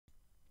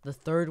the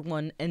third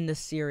one in the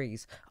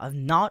series of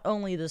not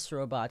only this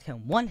robot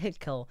can one hit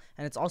kill,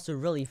 and it's also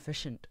really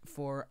efficient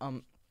for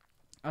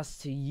us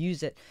to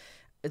use it.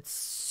 It's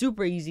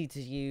super easy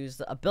to use.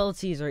 The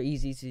abilities are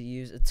easy to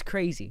use. It's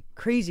crazy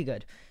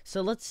good.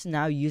 So let's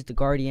now use the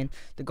Guardian.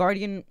 The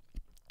Guardian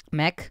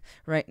mech,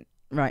 right.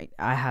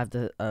 I have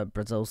the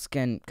Brazil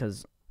skin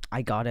because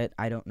I got it.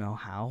 I don't know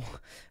how.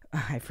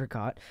 I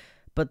forgot.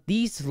 But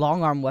these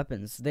long arm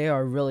weapons, they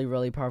are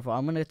really powerful.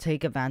 I'm gonna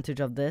take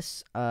advantage of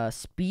this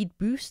speed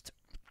boost,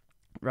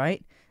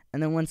 right?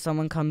 And then when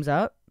someone comes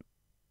out,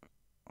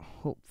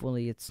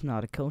 hopefully it's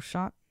not a kill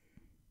shot.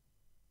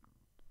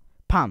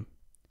 Pam.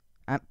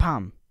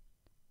 Pam.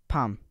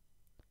 Pam.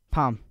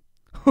 Pam.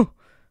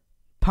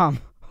 Pam.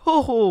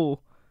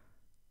 Ho.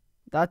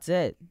 That's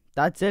it.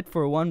 That's it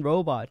for one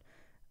robot.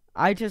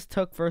 I just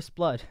took first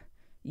blood.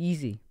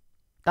 Easy.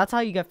 That's how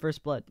you get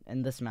first blood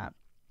in this map.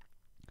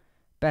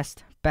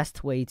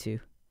 Best way to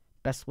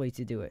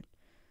do it.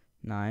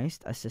 Nice.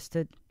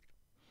 Assisted.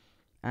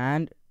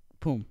 And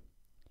boom.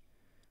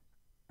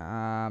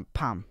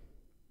 Pam.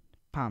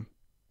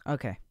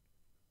 Okay.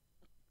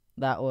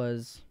 That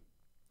was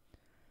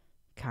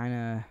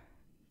kinda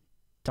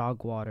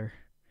dog water.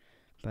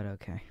 But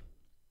okay.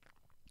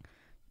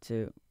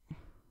 2,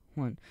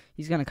 1.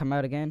 He's gonna come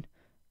out again.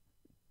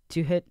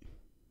 2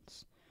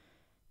 hits.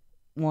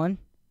 1,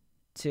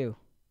 2,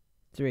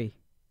 3.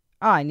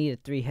 Oh, I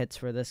needed 3 hits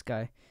for this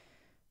guy.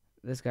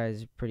 This guy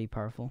is pretty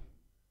powerful.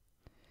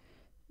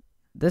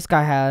 This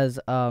guy has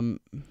the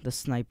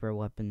sniper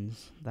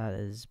weapons. That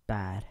is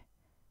bad.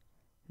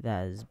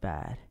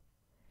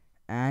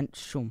 And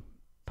shoom.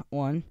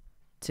 1,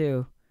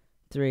 2,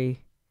 3,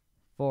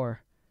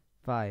 4,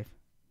 5.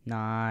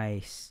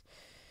 Nice.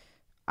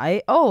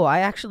 I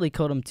actually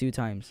killed him 2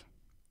 times.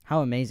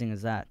 How amazing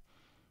is that?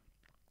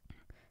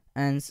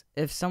 And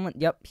if someone,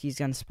 yep, he's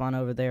gonna spawn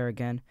over there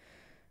again.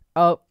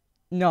 Oh,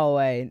 no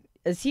way.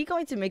 Is he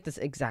going to make this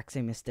exact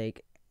same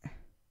mistake?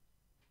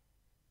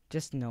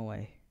 Just no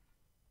way.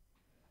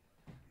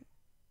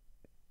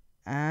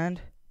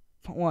 And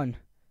 1,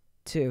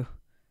 2,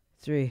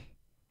 3,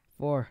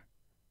 4.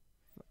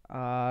 Oh,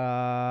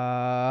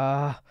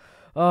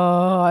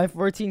 I have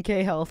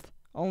 14k health.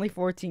 Only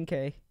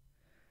 14k.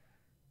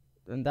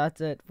 And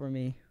that's it for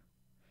me.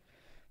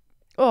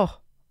 Oh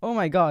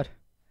my god.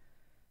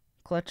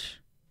 Clutch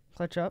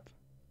up.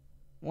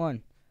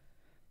 1.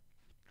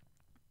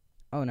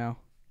 Oh no.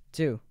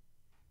 2,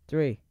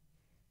 3,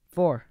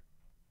 4.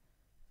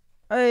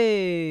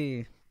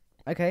 Hey.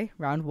 Okay,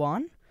 round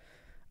 1.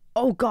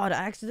 Oh god,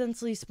 I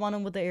accidentally spawned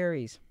him with the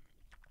Ares.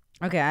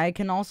 Okay, I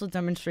can also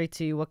demonstrate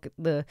to you what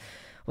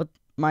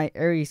my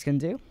Ares can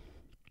do.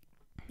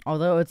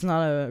 Although it's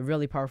not a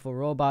really powerful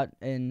robot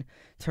in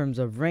terms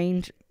of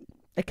range,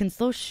 it can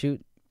still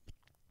shoot.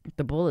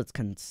 The bullets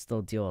can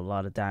still deal a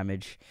lot of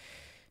damage.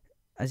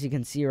 As you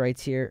can see right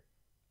here.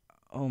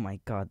 Oh my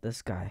god,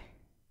 this guy.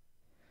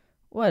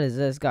 What is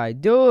this guy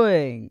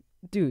doing?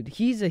 Dude,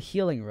 he's a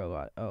healing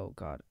robot. Oh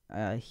god.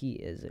 He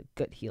is a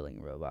good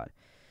healing robot.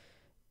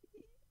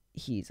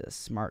 He's a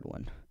smart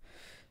one.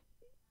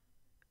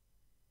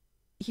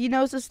 He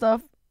knows his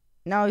stuff.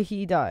 Now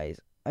he dies.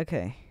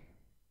 Okay.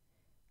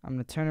 I'm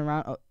gonna turn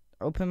around,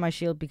 open my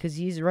shield because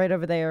he's right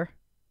over there.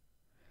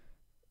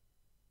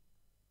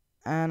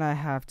 And I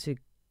have to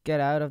get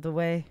out of the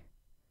way.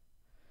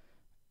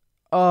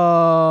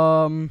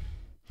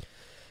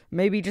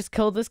 Maybe just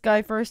kill this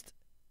guy first.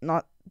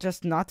 Not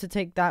to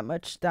take that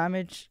much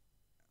damage.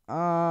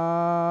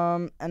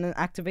 And then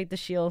activate the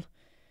shield.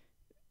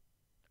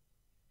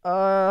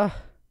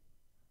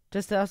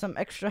 Just to have some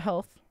extra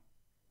health.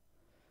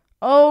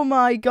 Oh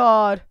my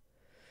god.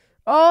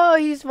 Oh,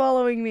 he's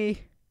following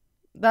me.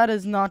 That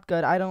is not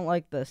good. I don't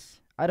like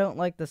this. I don't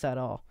like this at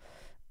all.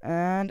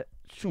 And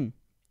shoom.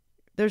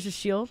 There's a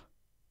shield.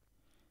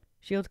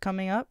 Shield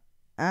coming up.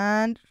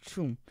 And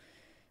shoom.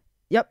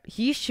 Yep,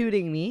 he's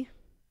shooting me.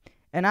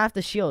 And I have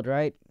the shield,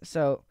 right?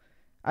 So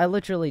I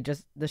literally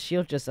the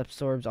shield just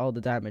absorbs all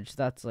the damage.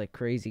 That's like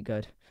crazy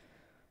good.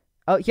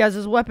 Oh, he has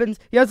his weapons.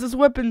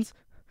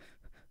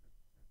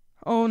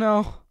 Oh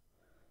no.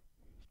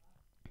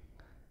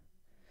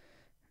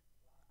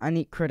 I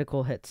need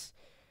critical hits.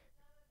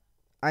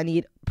 I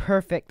need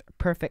perfect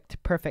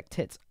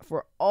hits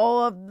for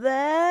all of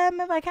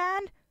them if I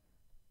can.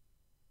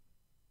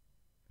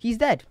 He's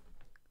dead.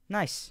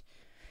 Nice.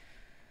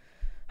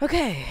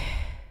 Okay.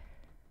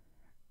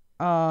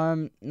 Now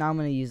I'm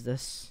gonna use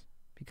this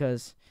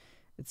because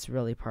it's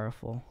really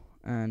powerful,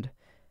 and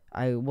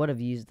I would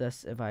have used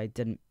this if I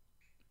didn't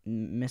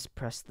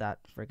mispress that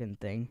friggin'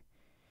 thing.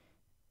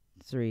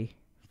 3,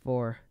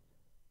 4,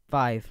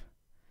 5.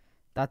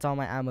 That's all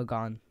my ammo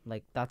gone.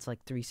 Like, that's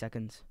like 3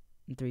 seconds.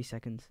 In 3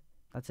 seconds.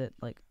 That's it.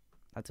 Like,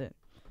 that's it.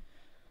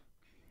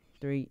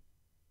 3,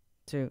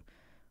 2,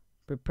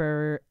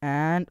 prepare,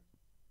 and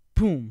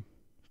boom.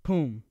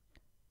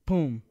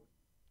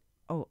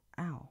 Oh,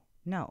 ow.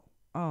 No.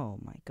 Oh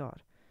my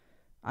god.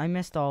 I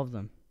missed all of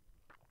them.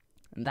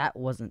 And that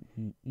wasn't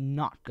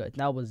not good.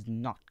 That was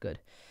not good.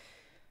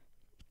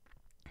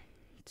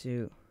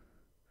 To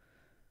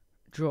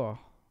draw.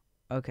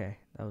 Okay,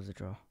 that was a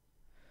draw.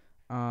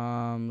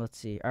 Let's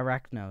see.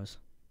 Arachnos.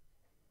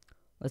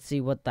 Let's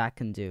see what that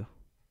can do.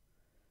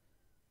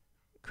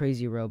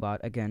 Crazy robot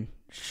again.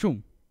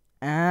 Shoom.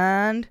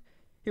 And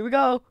here we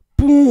go.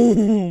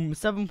 Boom!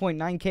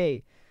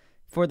 7.9k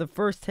for the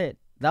first hit.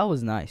 That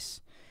was nice.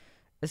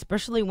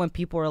 Especially when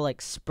people are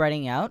like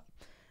spreading out.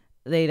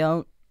 They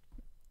don't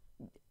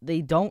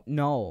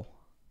know.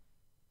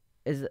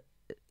 Is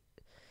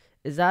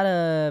that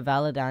a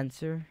valid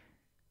answer?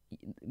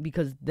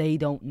 Because they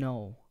don't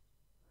know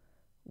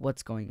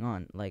what's going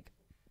on. Like,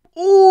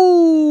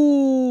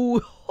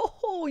 ooh!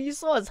 Oh, you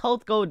saw his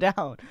health go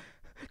down.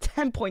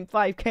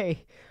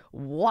 10.5k.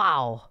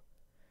 Wow.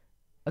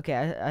 Okay,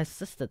 I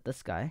assisted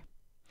this guy.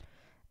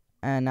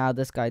 And now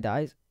this guy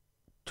dies.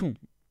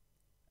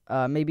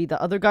 Maybe the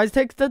other guys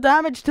takes the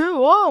damage too.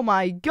 Oh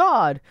my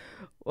god.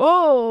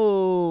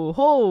 Oh,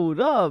 hold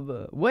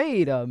up.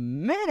 Wait a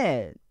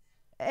minute.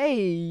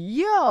 Hey,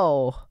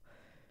 yo.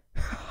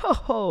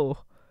 Oh.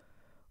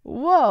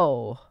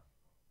 Whoa.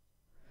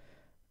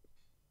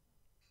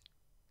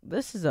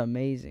 This is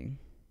amazing.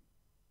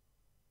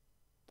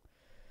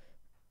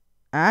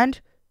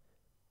 And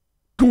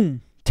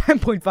boom,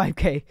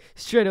 10.5k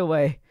straight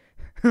away.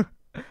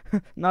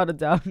 Not a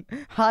down.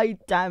 High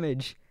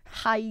damage.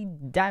 High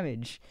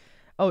damage.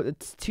 Oh,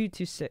 it's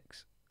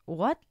 226.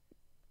 What?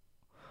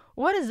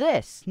 What is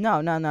this?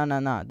 No.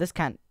 This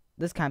can't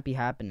be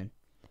happening.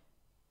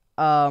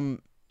 It's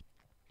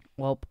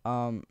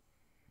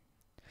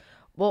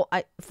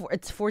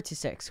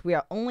 4-6. We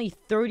are only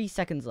 30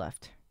 seconds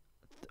left.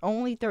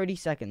 Only 30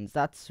 seconds.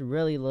 That's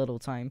really little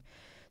time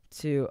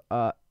to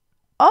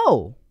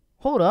oh,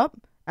 hold up.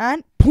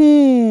 And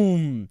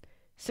boom.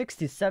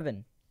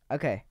 67.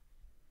 Okay.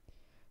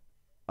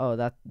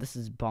 Oh, this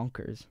is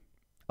bonkers.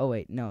 Oh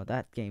wait, no,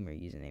 that gamer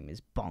username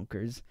is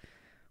bonkers.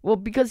 Well,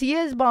 because he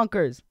is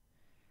bonkers.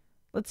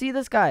 Let's see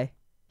this guy.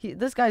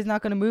 This guy's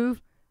not gonna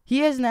move.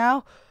 He is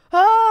now.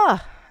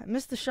 Ah! I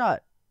missed the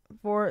shot.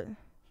 4,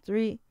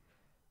 3.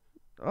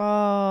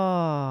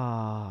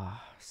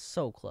 Ah,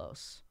 so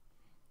close.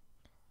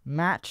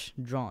 Match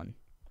drawn.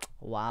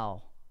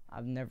 Wow.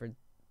 I've never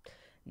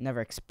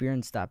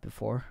experienced that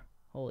before.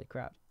 Holy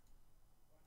crap.